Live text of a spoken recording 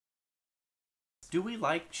do we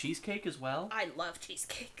like cheesecake as well? I love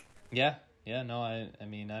cheesecake. Yeah, no, I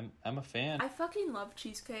mean, I'm a fan. I fucking love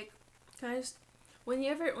cheesecake. Guys,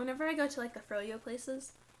 whenever I go to, like, the froyo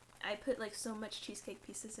places, I put, like, so much cheesecake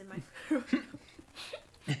pieces in my froyo.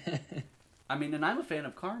 I mean, and I'm a fan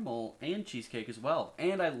of caramel and cheesecake as well.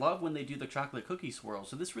 And I love when they do the chocolate cookie swirl.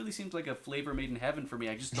 So this really seems like a flavor made in heaven for me.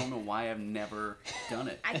 I just don't know why I've never done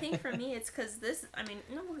it. I think for me it's because this... I mean,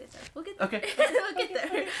 no, we'll get there. We'll get there. Okay. We'll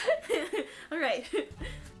get there. All right.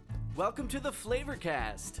 Welcome to the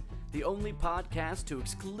Flavorcast, the only podcast to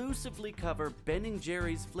exclusively cover Ben &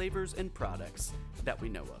 Jerry's flavors and products that we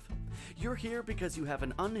know of. You're here because you have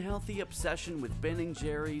an unhealthy obsession with Ben &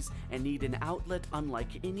 Jerry's and need an outlet unlike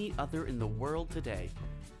any other in the world today.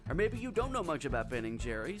 Or maybe you don't know much about Ben &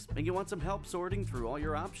 Jerry's and you want some help sorting through all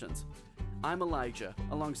your options. I'm Elijah,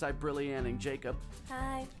 alongside Brillianne and Jacob.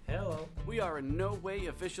 Hi. Hello. We are in no way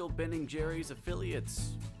official Ben & Jerry's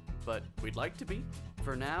affiliates, but we'd like to be.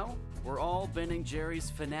 For now, we're all Ben & Jerry's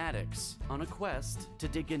fanatics on a quest to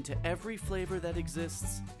dig into every flavor that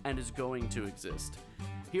exists and is going to exist.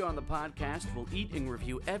 Here on the podcast, we'll eat and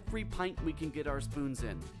review every pint we can get our spoons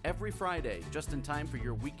in, every Friday, just in time for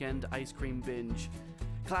your weekend ice cream binge.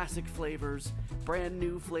 Classic flavors, brand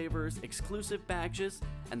new flavors, exclusive batches,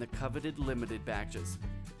 and the coveted limited batches.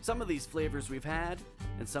 Some of these flavors we've had,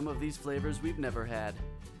 and some of these flavors we've never had.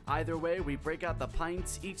 Either way, we break out the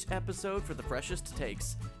pints each episode for the freshest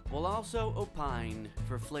takes. We'll also opine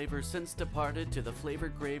for flavors since departed to the flavor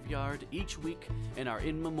graveyard each week in our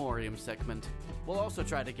In Memoriam segment. We'll also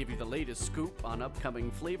try to give you the latest scoop on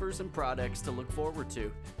upcoming flavors and products to look forward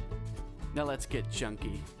to. Now let's get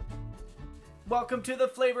chunky. Welcome to the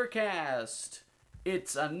Flavorcast!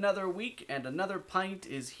 It's another week and another pint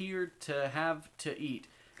is here to have to eat.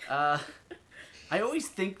 I always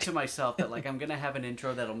think to myself that, like, I'm gonna have an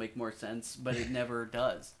intro that'll make more sense, but it never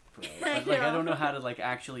does. I don't know how to, like,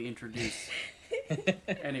 actually introduce.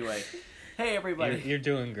 Anyway, hey everybody. You're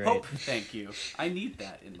doing great. Thank you. I need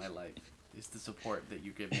that in my life, is the support that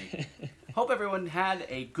you give me. Hope everyone had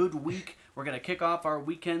a good week. We're gonna kick off our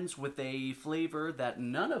weekends with a flavor that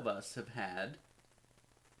none of us have had.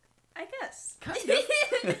 I guess. Kind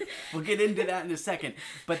of. We'll get into that in a second.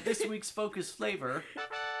 But this week's focus flavor...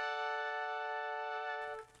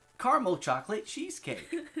 Caramel Chocolate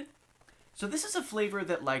Cheesecake. So this is a flavor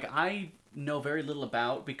that, like, I know very little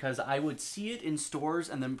about because I would see it in stores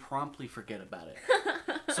and then promptly forget about it.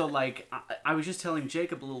 So, like, I was just telling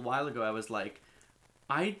Jacob a little while ago, I was like,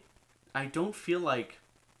 I don't feel like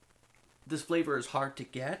this flavor is hard to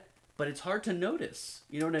get, but it's hard to notice.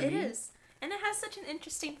 You know what I mean? It is. And it has such an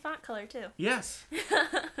interesting font color, too. Yes.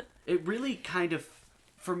 It really kind of,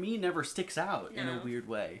 for me, never sticks out in a weird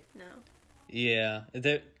way. No. Yeah,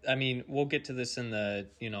 I mean, we'll get to this in the,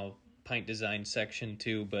 pint design section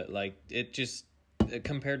too, but, like, it just,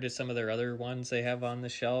 compared to some of their other ones they have on the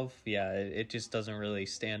shelf, yeah, it just doesn't really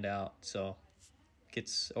stand out, so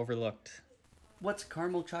gets overlooked. What's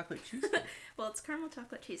caramel chocolate cheesecake? Well, it's caramel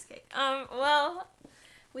chocolate cheesecake. Well,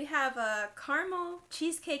 we have a caramel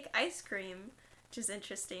cheesecake ice cream, which is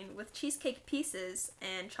interesting, with cheesecake pieces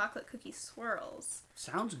and chocolate cookie swirls.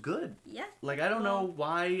 Sounds good. Yeah. Like, I don't know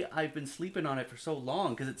why I've been sleeping on it for so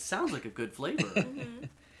long, because it sounds like a good flavor. Mm-hmm.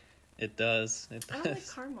 It does. I don't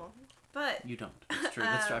like caramel, but... You don't. It's true.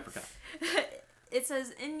 Let's try for God. It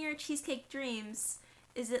says, in your cheesecake dreams,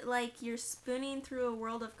 is it like you're spooning through a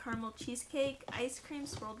world of caramel cheesecake, ice cream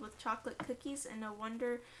swirled with chocolate cookies, and a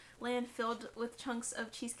wonderland filled with chunks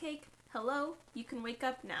of cheesecake? Hello, you can wake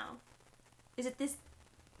up now. Is it this?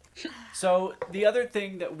 So the other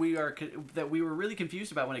thing that we were really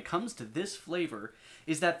confused about when it comes to this flavor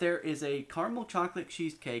is that there is a caramel chocolate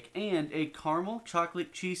cheesecake and a caramel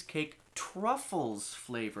chocolate cheesecake truffles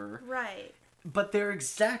flavor. Right. But they're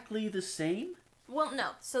exactly the same? Well, no.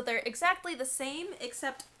 So they're exactly the same,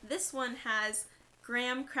 except this one has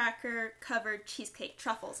graham cracker covered cheesecake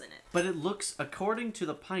truffles in it. But it looks, according to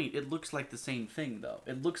the pint, it looks like the same thing, though.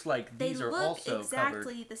 It looks like these are also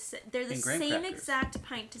exactly covered they're the in graham same crackers. exact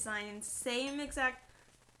pint design, same exact...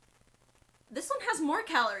 This one has more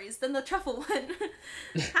calories than the truffle one.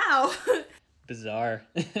 How? Bizarre.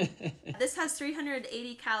 This has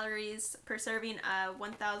 380 calories per serving,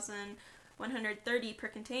 1,130 per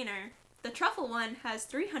container. The truffle one has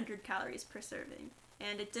 300 calories per serving,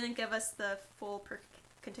 and it didn't give us the full per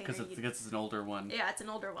container. Because it's an older one. Yeah, it's an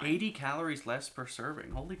older one. 80 calories less per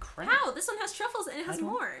serving. Holy crap. How? This one has truffles and it has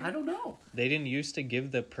more. I don't know. They didn't used to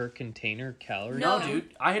give the per container calories? No.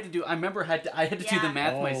 Dude. I had to do the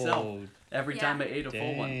math myself every time I ate a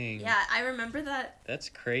full one. Yeah, I remember that. That's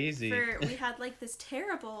crazy. We had like this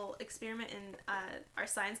terrible experiment in our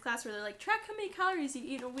science class where they're like, track how many calories you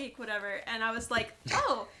eat in a week, whatever. And I was like,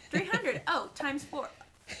 300. Oh, times 4.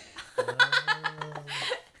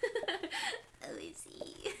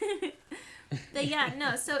 Easy. But yeah,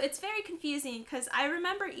 no, so it's very confusing because I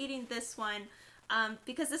remember eating this one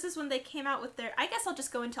because this is when they came out with their... I guess I'll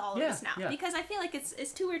just go into all of this now because I feel like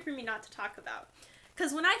it's too weird for me not to talk about.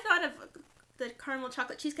 Because when I thought of the caramel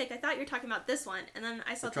chocolate cheesecake, I thought you were talking about this one, and then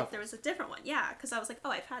I saw that there was a different one. Yeah, because I was like, oh,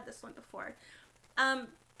 I've had this one before.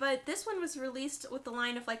 But this one was released with the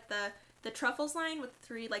line of like the truffles line with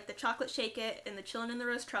 3, like the chocolate shake it and the chillin' in the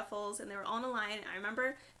rose truffles, and they were all in a line. I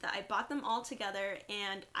remember that I bought them all together,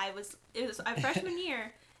 and it was my freshman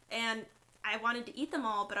year, and I wanted to eat them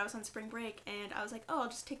all, but I was on spring break, and I was like, oh, I'll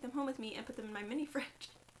just take them home with me and put them in my mini fridge.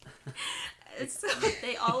 So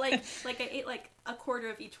they all like I ate like a quarter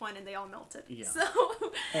of each one, and they all melted. Yeah. So. Oh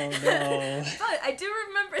no. But I do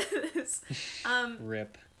remember this.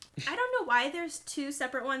 Rip. I don't know why there's 2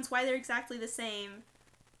 separate ones. Why they're exactly the same.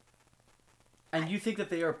 And you think that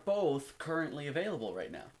they are both currently available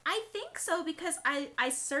right now? I think so because I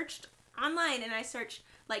searched online and I searched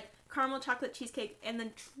like caramel chocolate cheesecake and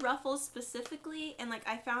then truffles specifically, and like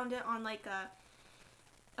I found it on like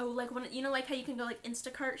like one, you know, like how you can go like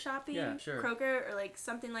Instacart shopping, Kroger or like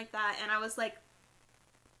something like that, and I was like,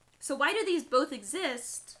 so why do these both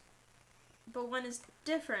exist, but one is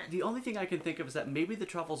different? The only thing I can think of is that maybe the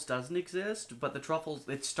truffles doesn't exist, but the truffles,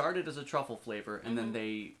 it started as a truffle flavor, and then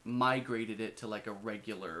they migrated it to like a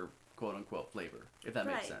regular quote-unquote flavor, if that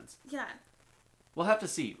makes sense. Yeah. We'll have to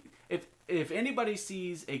see. If anybody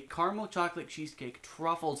sees a caramel chocolate cheesecake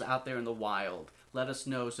truffles out there in the wild, let us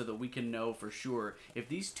know so that we can know for sure if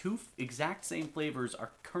these 2 exact same flavors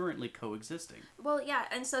are currently coexisting. Well, yeah,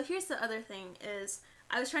 and so here's the other thing is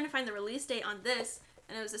I was trying to find the release date on this,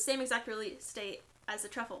 and it was the same exact release date as the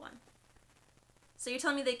truffle one. So you're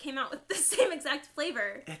telling me they came out with the same exact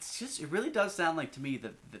flavor? It really does sound like to me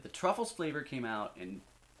that the truffles flavor came out in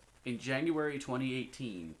January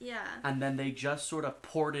 2018. Yeah. And then they just sort of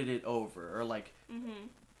ported it over or like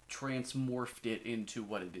transmorphed it into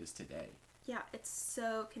what it is today. Yeah, it's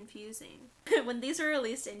so confusing. When these were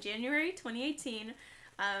released in January 2018,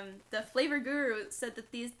 the flavor guru said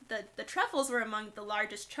that the truffles were among the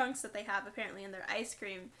largest chunks that they have apparently in their ice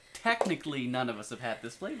cream. Technically, none of us have had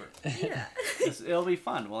this flavor. Yeah. It'll be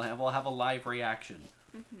fun. We'll have a live reaction.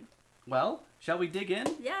 Mm-hmm. Well, shall we dig in?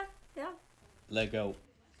 Yeah. Let go.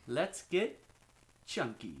 Let's get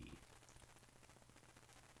chunky.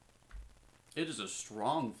 It is a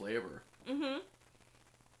strong flavor. Mm-hmm.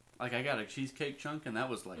 Like, I got a cheesecake chunk, and that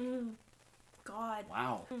was like... God.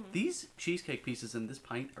 Wow. These cheesecake pieces in this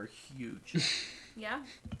pint are huge. Yeah.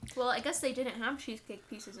 Well, I guess they didn't have cheesecake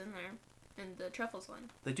pieces in there in the truffles one.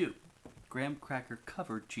 They do. Graham cracker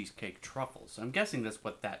covered cheesecake truffles. I'm guessing that's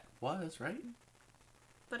what that was, right?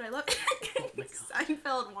 But I love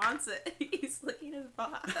Seinfeld wants it. He's licking his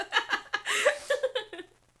paw.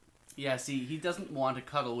 Yeah, see, he doesn't want to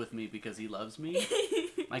cuddle with me because he loves me.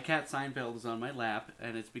 My cat Seinfeld is on my lap,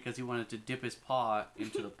 and it's because he wanted to dip his paw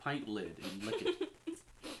into the pint lid and lick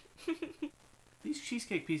it. These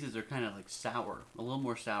cheesecake pieces are kind of like sour. A little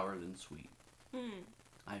more sour than sweet.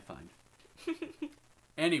 I find.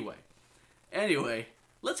 Anyway,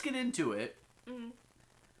 let's get into it.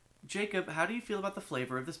 Jacob, how do you feel about the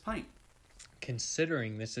flavor of this pint?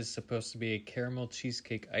 Considering this is supposed to be a caramel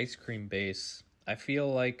cheesecake ice cream base, I feel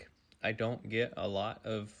like I don't get a lot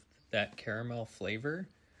of that caramel flavor.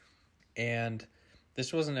 And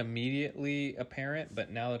this wasn't immediately apparent,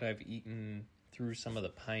 but now that I've eaten through some of the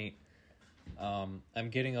pint, I'm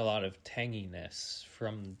getting a lot of tanginess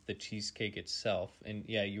from the cheesecake itself. And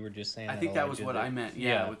yeah, you were just saying I think that was what I meant.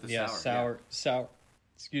 Yeah, with the sour. Sour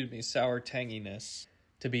tanginess.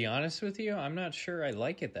 To be honest with you, I'm not sure I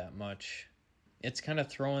like it that much. It's kind of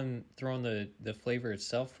throwing the flavor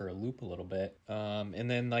itself for a loop a little bit.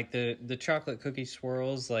 And then like the chocolate cookie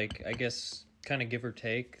swirls, like I guess kind of give or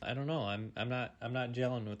take. I don't know. I'm not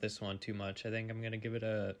gelling with this one too much. I think I'm gonna give it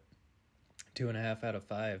a 2.5 out of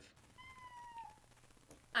 5.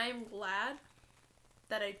 I'm glad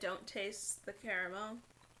that I don't taste the caramel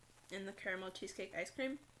in the caramel cheesecake ice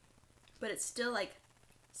cream, but it's still like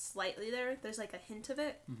slightly there. There's like a hint of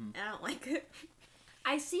it, and I don't like it.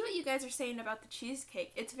 I see what you guys are saying about the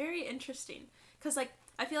cheesecake. It's very interesting because like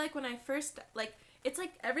I feel like when I first like it's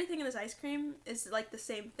like everything in this ice cream is like the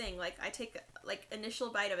same thing. Like I take like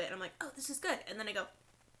initial bite of it and I'm like, oh, this is good, and then I go,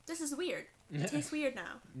 this is weird. It tastes weird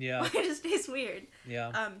now. Yeah. It just tastes weird.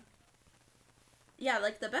 Yeah. Yeah,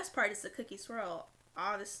 like the best part is the cookie swirl,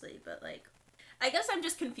 honestly, but like I guess I'm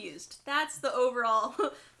just confused. That's the overall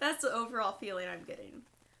feeling I'm getting.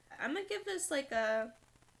 I'm gonna give this like a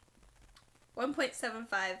 1.75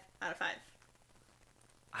 out of 5.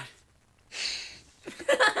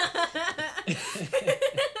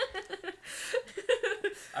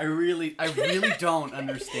 I really don't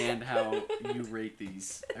understand how you rate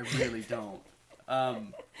these. I really don't.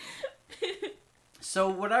 So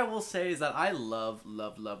what I will say is that I love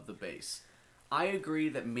the base. I agree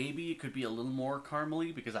that maybe it could be a little more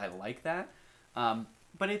caramely because I like that.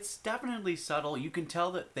 But it's definitely subtle. You can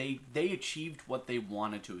tell that they achieved what they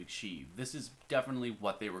wanted to achieve. This is definitely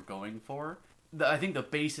what they were going for. I think the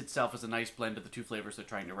base itself is a nice blend of the two flavors they're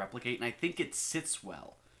trying to replicate, and I think it sits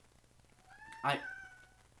well. I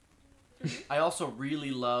also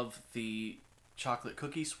really love the chocolate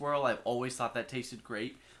cookie swirl. I've always thought that tasted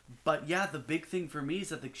great. But yeah, the big thing for me is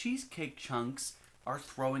that the cheesecake chunks are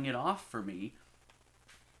throwing it off for me.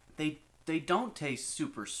 They don't taste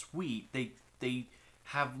super sweet. They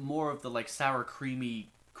have more of the like sour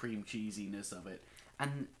creamy cream cheesiness of it.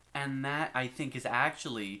 And that I think is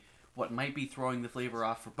actually what might be throwing the flavor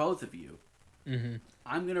off for both of you. Mm-hmm.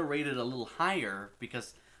 I'm going to rate it a little higher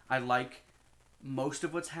because I like most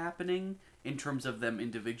of what's happening in terms of them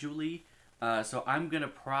individually. So I'm going to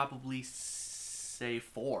probably say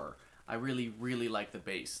 4. I really, really like the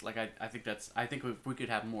base. Like I think if we could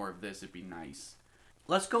have more of this, it'd be nice.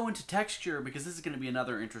 Let's go into texture because this is going to be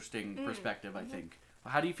another interesting perspective, I think.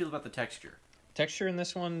 How do you feel about the texture? Texture in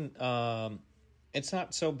this one, it's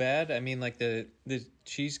not so bad. I mean, like the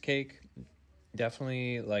cheesecake,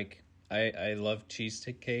 definitely, like I love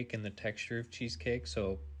cheesecake and the texture of cheesecake.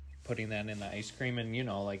 So putting that in the ice cream, and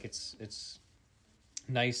like it's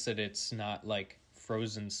nice that it's not like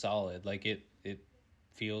frozen solid. Like it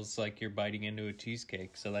feels like you're biting into a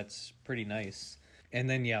cheesecake. So that's pretty nice. And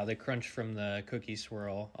then the crunch from the cookie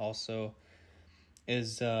swirl also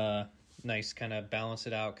is nice, kind of balance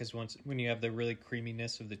it out, because when you have the really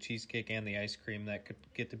creaminess of the cheesecake and the ice cream, that could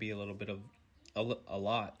get to be a little bit of a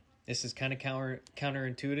lot. This is kind of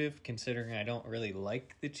counterintuitive considering I don't really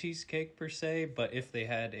like the cheesecake per se, but if they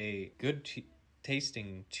had a good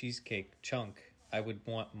tasting cheesecake chunk, I would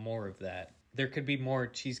want more of that. There could be more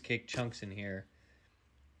cheesecake chunks in here,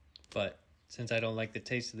 but since I don't like the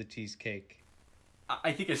taste of the cheesecake,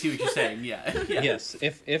 I think I see what you're saying. Yeah. Yes,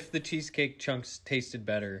 if the cheesecake chunks tasted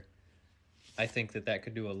better, I think that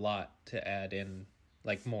could do a lot to add in,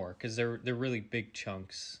 like, more, because they're really big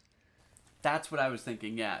chunks. That's what I was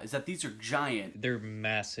thinking. Yeah, is that these are giant. They're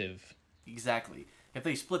massive. Exactly. If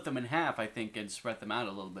they split them in half, I think, and spread them out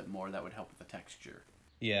a little bit more, that would help with the texture.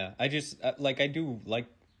 Yeah, I just I do like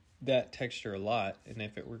that texture a lot, and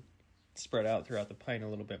if it were spread out throughout the pint a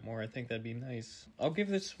little bit more, I think that'd be nice. I'll give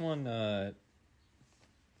this one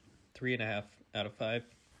 3.5 out of 5.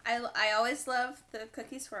 I always love the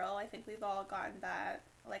cookie swirl. I think we've all gotten that.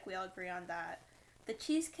 Like, we all agree on that. The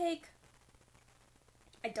cheesecake,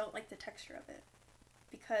 I don't like the texture of it.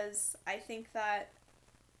 Because I think that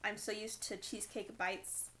I'm so used to cheesecake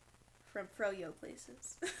bites from froyo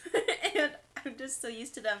places. And I'm just so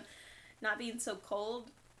used to them not being so cold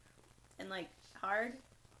and, like, hard.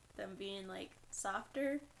 Them being, like,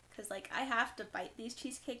 softer. Because, like, I have to bite these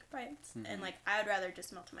cheesecake bites. Mm-hmm. And, like, I would rather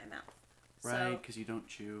just melt in my mouth. Right, because you don't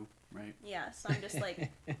chew, right? Yeah, so I'm just like,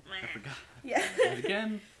 I forgot. Yeah.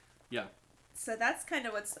 Again? Yeah. So that's kind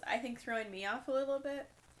of what's, I think, throwing me off a little bit.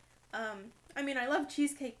 I mean, I love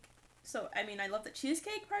cheesecake, so, I mean, I love the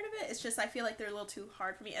cheesecake part of it. It's just I feel like they're a little too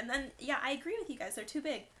hard for me. And then, yeah, I agree with you guys. They're too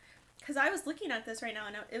big. Because I was looking at this right now,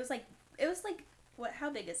 and it was like, what, how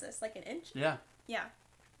big is this? Like an inch? Yeah. Yeah.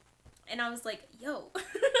 And I was like, yo.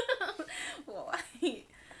 Why?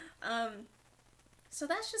 So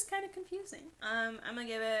that's just kind of confusing. I'm going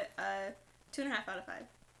to give it a 2.5 out of 5.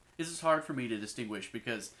 This is hard for me to distinguish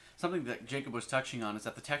because something that Jacob was touching on is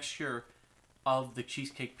that the texture of the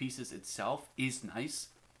cheesecake pieces itself is nice.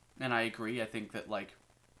 And I agree. I think that when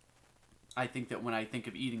I think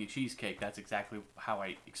of eating a cheesecake, that's exactly how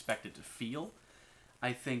I expect it to feel.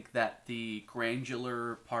 I think that the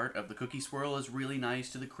granular part of the cookie swirl is really nice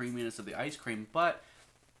to the creaminess of the ice cream, but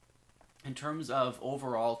in terms of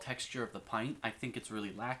overall texture of the pint, I think it's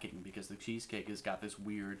really lacking because the cheesecake has got this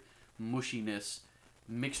weird mushiness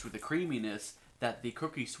mixed with the creaminess that the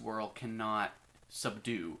cookie swirl cannot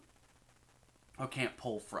subdue or can't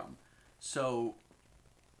pull from. So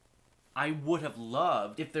I would have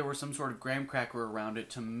loved if there were some sort of graham cracker around it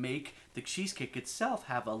to make the cheesecake itself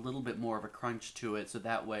have a little bit more of a crunch to it, so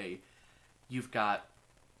that way you've got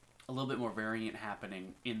a little bit more variant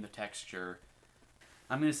happening in the texture.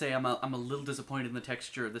 I'm going to say I'm a little disappointed in the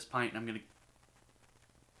texture of this pint, and I'm going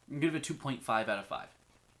to give it a 2.5 out of 5.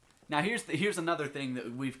 Now here's another thing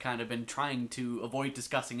that we've kind of been trying to avoid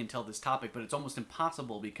discussing until this topic, but it's almost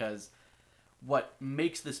impossible because what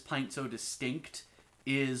makes this pint so distinct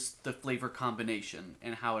is the flavor combination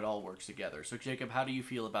and how it all works together. So Jacob, how do you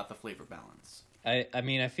feel about the flavor balance? I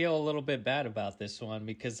mean, I feel a little bit bad about this one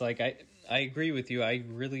because, like, I agree with you. I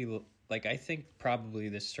really, like, I think probably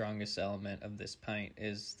the strongest element of this pint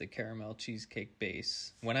is the caramel cheesecake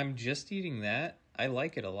base. When I'm just eating that, I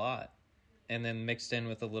like it a lot. And then mixed in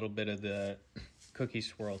with a little bit of the cookie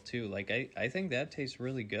swirl, too. Like, I think that tastes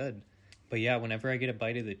really good. But yeah, whenever I get a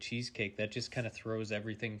bite of the cheesecake, that just kind of throws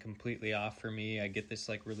everything completely off for me. I get this,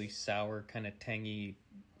 like, really sour, kind of tangy,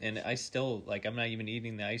 and I still, like, I'm not even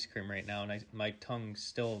eating the ice cream right now, and my tongue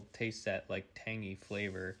still tastes that, like, tangy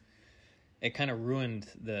flavor. It kind of ruined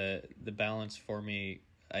the balance for me,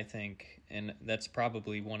 I think, and that's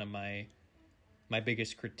probably one of my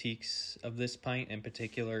biggest critiques of this pint in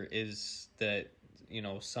particular is that, you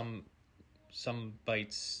know, some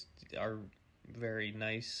bites are very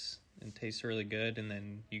nice and tastes really good, and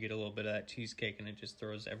then you get a little bit of that cheesecake and it just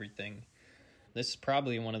throws everything. This is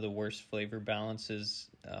probably one of the worst flavor balances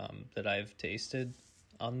that I've tasted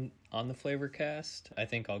on the flavor cast. I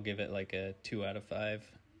think I'll give it like a 2 out of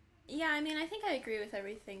 5. Yeah, I mean, I think I agree with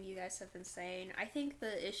everything you guys have been saying. I think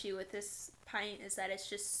the issue with this pint is that it's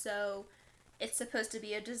just so, it's supposed to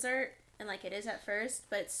be a dessert, and like it is at first,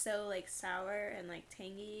 but it's so like sour and like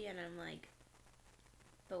tangy, and I'm like,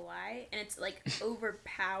 but why? And it's like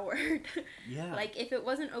overpowered. Yeah. Like if it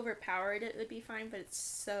wasn't overpowered, it would be fine, but it's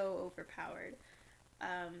so overpowered.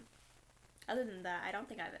 Other than that, I don't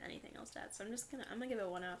think I have anything else to add, so I'm gonna give it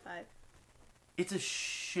 1 out of 5. It's a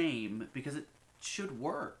shame because it should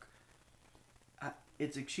work.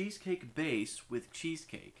 It's a cheesecake base with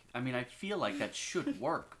cheesecake. I mean, I feel like that should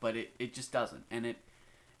work, but it just doesn't. And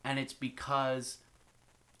it's because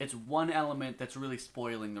it's one element that's really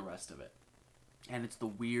spoiling the rest of it. And it's the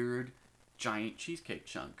weird giant cheesecake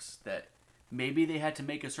chunks that maybe they had to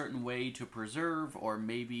make a certain way to preserve, or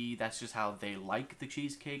maybe that's just how they like the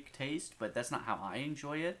cheesecake taste, but that's not how I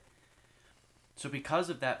enjoy it. So because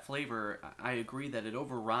of that flavor, I agree that it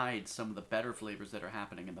overrides some of the better flavors that are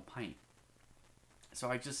happening in the pint. So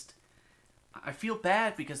I feel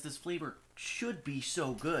bad because this flavor should be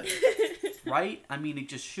so good, right? I mean, it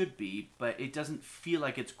just should be, but it doesn't feel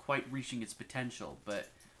like it's quite reaching its potential. But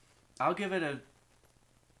I'm going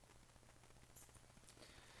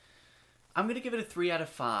to give it a 3 out of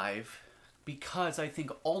 5 because I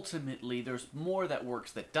think ultimately there's more that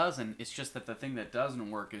works that doesn't. It's just that the thing that doesn't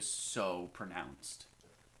work is so pronounced.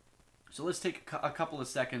 So let's take a couple of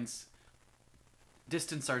seconds,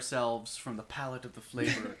 distance ourselves from the palette of the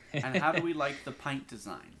flavor, and how do we like the pint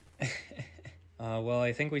design? Well,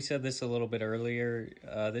 I think we said this a little bit earlier.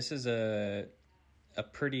 This is a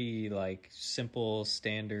pretty, like, simple,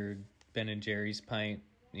 standard Ben & Jerry's pint,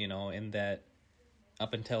 you know, in that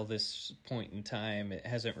up until this point in time, it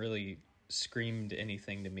hasn't really screamed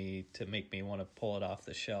anything to me to make me want to pull it off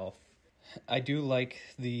the shelf. I do like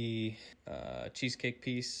the cheesecake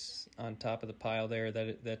piece on top of the pile there.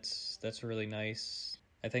 That's really nice.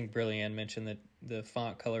 I think Brillianne mentioned that the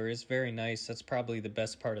font color is very nice. That's probably the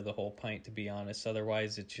best part of the whole pint, to be honest.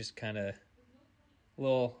 Otherwise, it's just kind of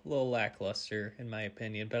little lackluster, in my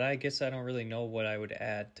opinion. But I guess I don't really know what I would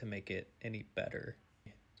add to make it any better.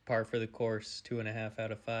 Par for the course, 2.5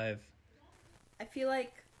 out of 5. I feel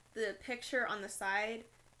like the picture on the side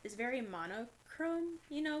is very monochrome,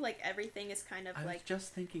 you know, like everything is kind of I like... was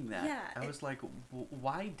just thinking that. Yeah. I was like,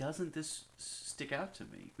 why doesn't this stick out to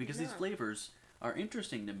me? Because these No. flavors are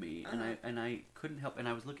interesting to me, and I couldn't help, and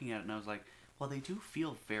I was looking at it and I was like, well, they do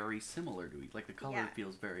feel very similar to each, like the color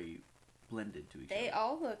feels very blended to each other. They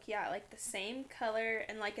all look, like the same color,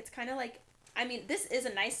 and like it's kind of like, I mean, this is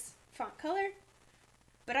a nice font color,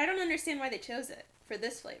 but I don't understand why they chose it for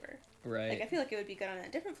this flavor. Right. Like I feel like it would be good on a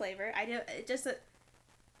different flavor. It just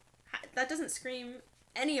that doesn't scream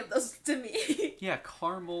any of those to me. Yeah,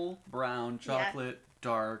 caramel, brown, chocolate,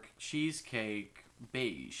 dark, cheesecake,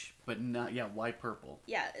 beige, but not, why purple?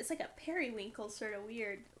 Yeah, it's like a periwinkle sort of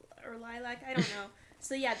weird, or lilac, I don't know.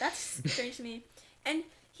 So yeah, that's strange to me. And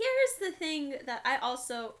here's the thing that I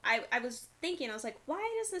was thinking, I was like,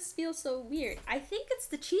 why does this feel so weird? I think it's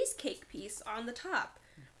the cheesecake piece on the top.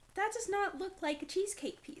 That does not look like a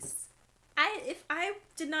cheesecake piece. If I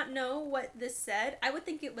did not know what this said, I would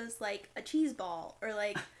think it was like a cheese ball or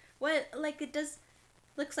like what, like, it does,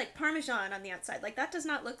 looks like Parmesan on the outside. Like, that does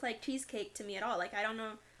not look like cheesecake to me at all. Like, I don't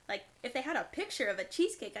know, like, if they had a picture of a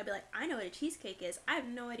cheesecake, I'd be like, I know what a cheesecake is. I have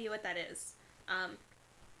no idea what that is.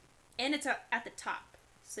 And it's at the top.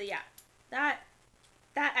 So, yeah, that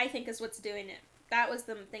I think is what's doing it. That was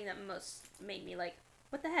the thing that most made me like,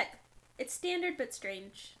 what the heck? It's standard but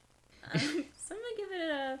strange. So I'm gonna give it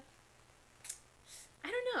a,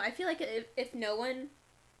 I don't know. I feel like if no one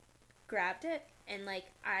grabbed it, and like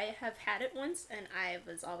I have had it once, and I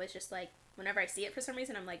was always just like, whenever I see it for some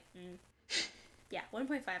reason, I'm like, yeah,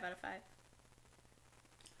 1.5 out of 5.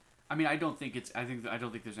 I mean, I don't think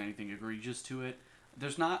there's anything egregious to it.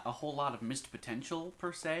 There's not a whole lot of missed potential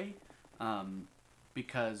per se.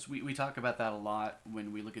 Because we talk about that a lot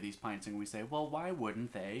when we look at these pints and we say, well, why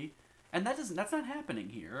wouldn't they? And that's not happening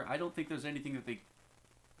here. I don't think there's anything that they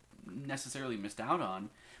necessarily missed out on.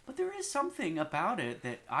 But there is something about it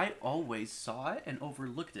that I always saw it and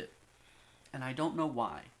overlooked it. And I don't know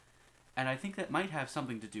why. And I think that might have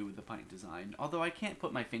something to do with the pint design. Although I can't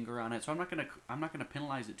put my finger on it, so I'm not gonna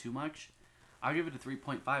penalize it too much. I'll give it a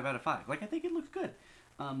 3.5 out of 5. Like, I think it looks good.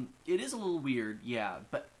 It is a little weird, yeah,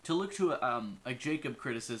 but to look to a Jacob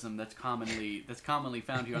criticism that's commonly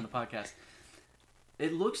found here on the podcast,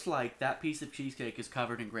 it looks like that piece of cheesecake is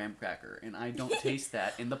covered in graham cracker, and I don't taste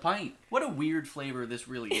that in the pint. What a weird flavor this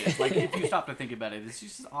really is. Like, if you stop to think about it, it's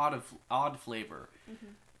just an odd flavor.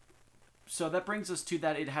 Mm-hmm. So that brings us to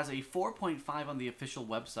that it has a 4.5 on the official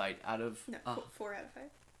website out of... No, 4 out of 5.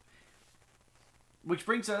 Which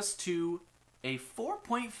brings us to a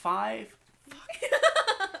 4.5...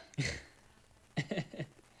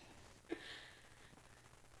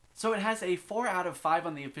 So it has a 4 out of 5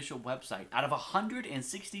 on the official website out of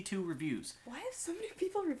 162 reviews. Why have so many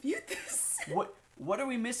people reviewed this? What are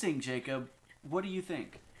we missing, Jacob? What do you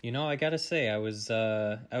think? You know, I gotta say, I was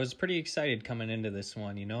pretty excited coming into this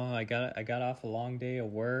one. You know, I got off a long day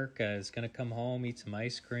of work. I was gonna come home, eat some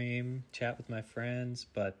ice cream, chat with my friends,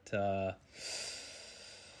 but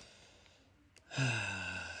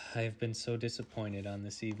I've been so disappointed on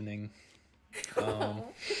this evening.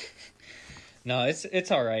 No,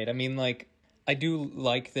 it's all right. I mean, like, I do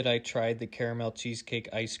like that I tried the caramel cheesecake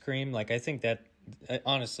ice cream. Like, I think that,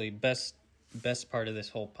 honestly, best part of this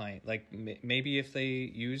whole pint. Like, maybe if they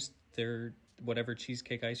used their whatever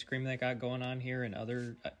cheesecake ice cream they got going on here in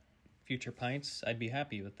other future pints, I'd be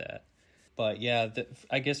happy with that. But yeah,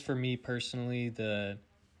 I guess for me personally, the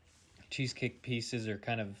cheesecake pieces are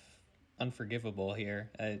kind of unforgivable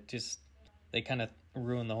here. They kind of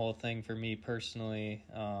ruin the whole thing for me personally.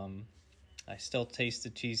 I still taste the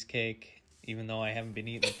cheesecake, even though I haven't been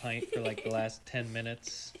eating the pint for like the last 10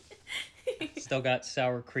 minutes. Still got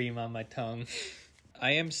sour cream on my tongue.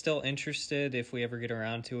 I am still interested, if we ever get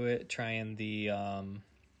around to it, trying the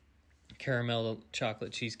Caramel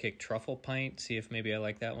Chocolate Cheesecake Truffle pint, see if maybe I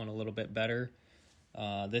like that one a little bit better.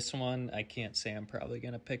 This one, I can't say I'm probably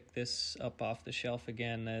going to pick this up off the shelf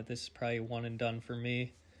again. This is probably one and done for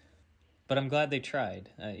me. But I'm glad they tried.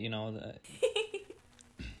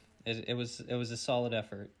 It was a solid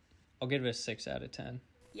effort. I'll give it a 6 out of 10.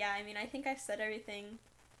 Yeah, I mean, I think I've said everything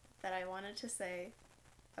that I wanted to say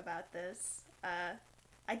about this.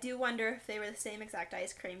 I do wonder if they were the same exact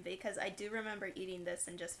ice cream, because I do remember eating this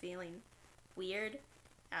and just feeling weird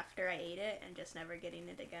after I ate it and just never getting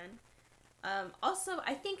it again. Also,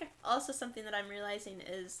 I think also something that I'm realizing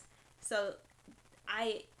is, so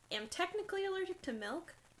I am technically allergic to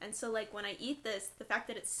milk, and so like when I eat this, the fact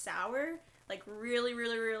that it's sour, like really,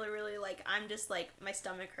 really, really, really, like I'm just like my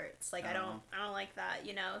stomach hurts. Like I don't like that,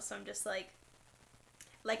 you know. So I'm just like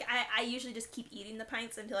I usually just keep eating the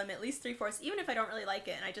pints until I'm at least 3/4, even if I don't really like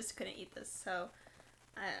it, and I just couldn't eat this. So,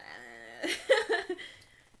 I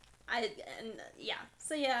think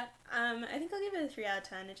I'll give it a 3 out of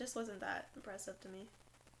 10. It just wasn't that impressive to me.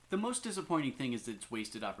 The most disappointing thing is that it's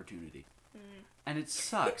wasted opportunity. And it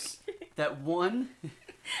sucks that one...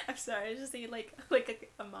 I'm sorry, I was just thinking like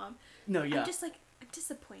a mom. No, yeah. I'm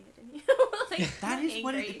disappointed in you. Like, that is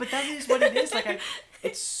what it, but that is what it is. Like,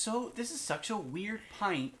 this is such a weird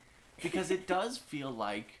pint, because it does feel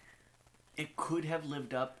like it could have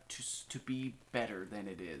lived up to be better than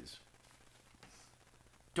it is.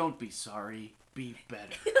 Don't be sorry, be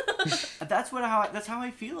better. That's how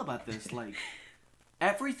I feel about this. Like,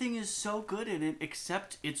 everything is so good in it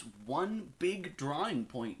except its one big drawing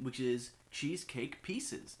point, which is cheesecake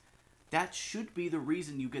pieces. That should be the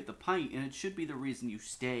reason you get the pint, and it should be the reason you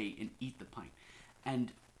stay and eat the pint.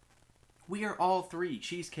 And we are all three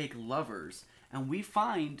cheesecake lovers, and we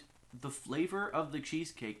find the flavor of the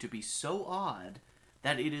cheesecake to be so odd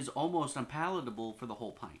that it is almost unpalatable for the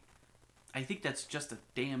whole pint. I think that's just a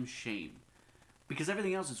damn shame. because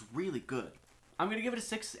everything else is really good. I'm going to give it a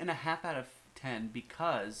 6.5 out of 10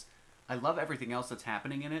 because I love everything else that's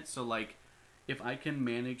happening in it. So, like, if I can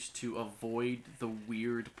manage to avoid the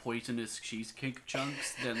weird poisonous cheesecake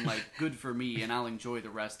chunks, then, like, good for me, and I'll enjoy the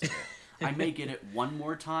rest of it. I may get it one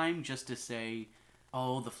more time just to say,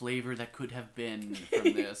 oh, the flavor that could have been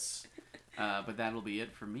from this. But that'll be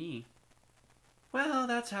it for me. Well,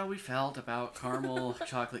 that's how we felt about caramel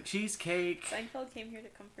chocolate cheesecake. Seinfeld came here to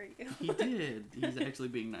comfort you. He did. He's actually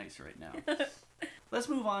being nice right now. Let's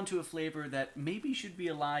move on to a flavor that maybe should be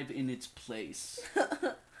alive in its place.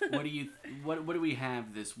 What do we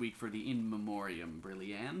have this week for the in memoriam,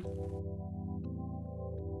 Brillianne?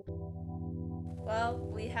 Well,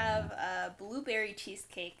 we have a blueberry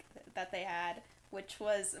cheesecake that they had, which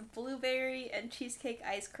was blueberry and cheesecake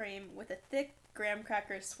ice cream with a thick graham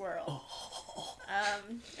cracker swirl. Oh.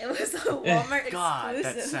 It was a Walmart exclusive. God,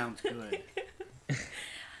 that sounds good.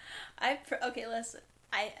 Okay, listen.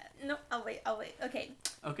 I'll wait. Okay.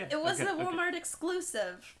 Okay. It was a Walmart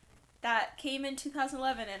exclusive that came in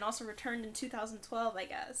 2011 and also returned in 2012, I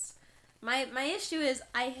guess. My issue is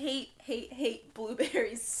I hate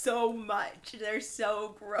blueberries so much. They're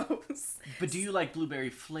so gross. But do you like blueberry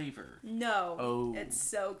flavor? No. Oh. It's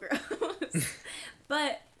so gross.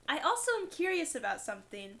 But I also am curious about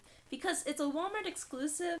something because it's a Walmart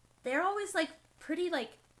exclusive. They're always like pretty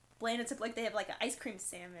like bland, except like they have like an ice cream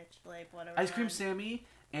sandwich, like whatever. Ice cream Sammy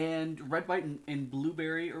and red, white, and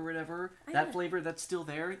blueberry or whatever. That flavor that's still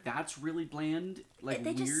there, that's really bland, like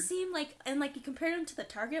they weird. Just seem like, and like you compare them to the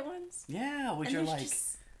Target ones. Yeah, which are like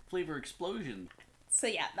flavor explosion. So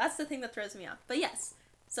yeah, that's the thing that throws me off. But yes,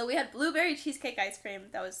 so we had blueberry cheesecake ice cream.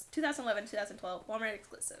 That was 2011, 2012, Walmart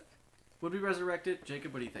exclusive. Would we resurrect it?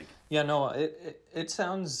 Jacob, what do you think? Yeah, no, it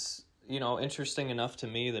sounds, interesting enough to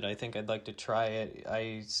me that I think I'd like to try it.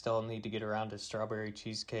 I still need to get around to strawberry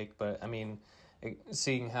cheesecake, but I mean,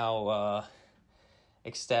 seeing how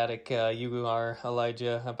ecstatic you are,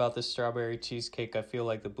 Elijah, about the strawberry cheesecake, I feel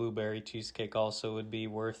like the blueberry cheesecake also would be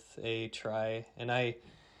worth a try. And I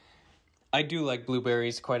do like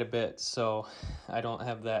blueberries quite a bit, so I don't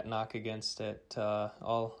have that knock against it.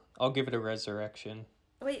 I'll give it a resurrection.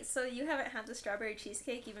 Wait, so you haven't had the strawberry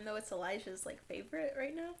cheesecake even though it's Elijah's like favorite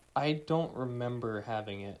right now? I don't remember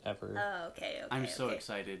having it ever. Oh, okay. I'm so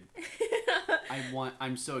excited.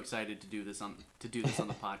 I'm so excited to do this on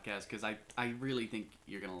the podcast because I really think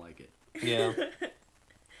you're gonna like it. Yeah.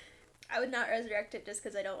 I would not resurrect it just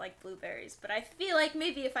because I don't like blueberries, but I feel like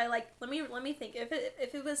maybe if I like, let me think.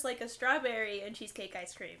 If it was like a strawberry and cheesecake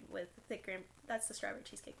ice cream with thick cream, that's the strawberry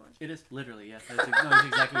cheesecake one. It is literally, yeah. That's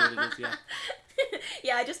exactly what it is, yeah.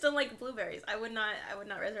 Yeah, I just don't like blueberries. I would not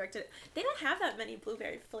resurrect it. They don't have that many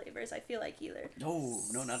blueberry flavors, I feel like, either. No,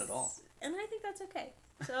 not at all. And I think that's okay.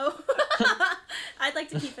 So I'd like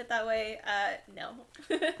to keep it that way. No.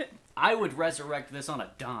 I would resurrect this on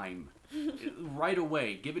a dime. Right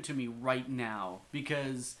away. Give it to me right now.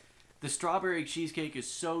 Because the strawberry cheesecake is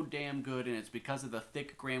so damn good, and it's because of the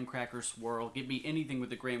thick graham cracker swirl. Give me anything with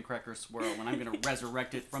the graham cracker swirl, and I'm going to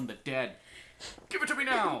resurrect it from the dead. Give it to me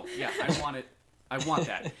now! Yeah, I want it. I want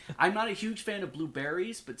that. I'm not a huge fan of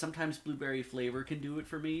blueberries, but sometimes blueberry flavor can do it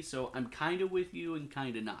for me, so I'm kind of with you and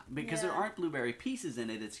kind of not. Because there aren't blueberry pieces in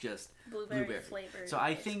it, it's just blueberry flavor. So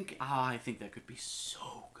I think that could be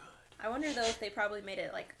so good. I wonder, though, if they probably made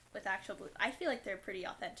it, like, with actual blue. I feel like they're pretty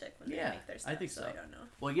authentic when they make their stuff, I think so. I don't know.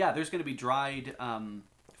 Well, yeah, there's going to be dried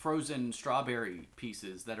frozen strawberry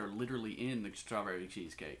pieces that are literally in the strawberry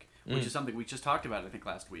cheesecake, which is something we just talked about, I think,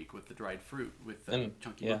 last week with the dried fruit with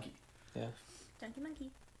Chunky Monkey. Yeah. Chunky Monkey.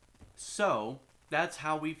 So, that's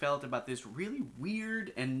how we felt about this really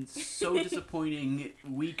weird and so disappointing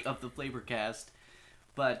week of the Flavorcast.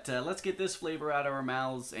 But let's get this flavor out of our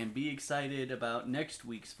mouths and be excited about next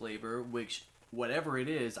week's flavor, which, whatever it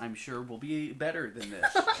is, I'm sure will be better than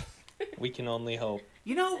this. We can only hope.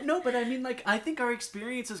 No, but I mean, like, I think our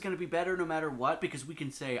experience is going to be better no matter what, because we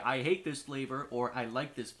can say, I hate this flavor, or I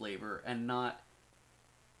like this flavor, and not,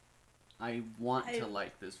 I want to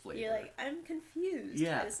like this flavor. You're like, I'm confused.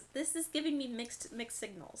 Yeah. This is giving me mixed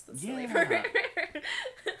signals, this flavor.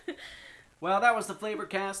 Well, that was the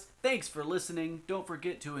Flavorcast. Thanks for listening. Don't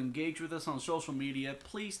forget to engage with us on social media.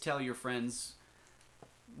 Please tell your friends.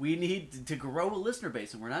 We need to grow a listener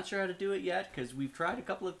base, and we're not sure how to do it yet because we've tried a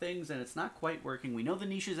couple of things and it's not quite working. We know the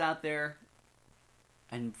niche is out there,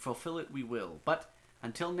 and fulfill it we will. But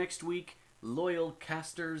until next week, loyal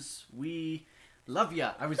casters, we Love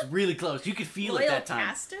ya. I was really close. You could feel it Loyal that time.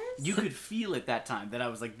 casters? You could feel it that time that I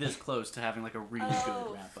was like this close to having like a really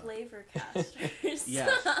good wrap up. Flavor casters. Yeah.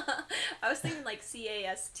 I was thinking like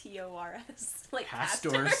CASTORS. Like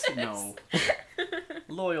Pastors? No.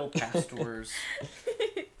 Loyal pastors.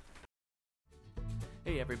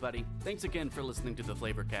 Hey everybody, thanks again for listening to the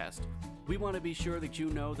Flavorcast. We want to be sure that you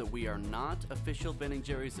know that we are not official Ben &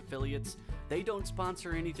 Jerry's affiliates. They don't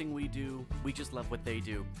sponsor anything we do, we just love what they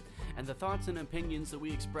do. And the thoughts and opinions that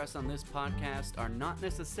we express on this podcast are not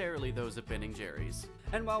necessarily those of Ben & Jerry's.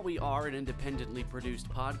 And while we are an independently produced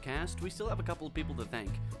podcast, we still have a couple of people to thank.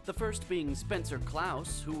 The first being Spencer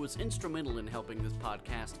Klaus, who was instrumental in helping this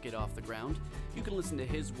podcast get off the ground. You can listen to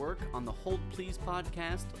his work on the Hold Please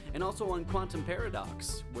podcast and also on Quantum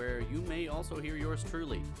Paradox, where you may also hear yours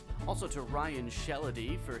truly. Also to Ryan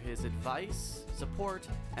Shellady for his advice, support,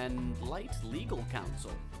 and light legal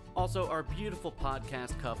counsel. Also, our beautiful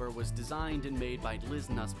podcast cover was designed and made by Liz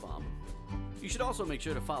Nussbaum. You should also make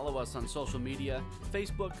sure to follow us on social media,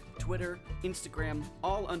 Facebook, Twitter, Instagram,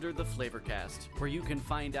 all under the Flavorcast, where you can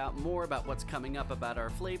find out more about what's coming up about our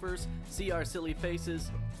flavors, see our silly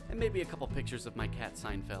faces, and maybe a couple pictures of my cat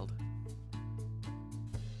Seinfeld.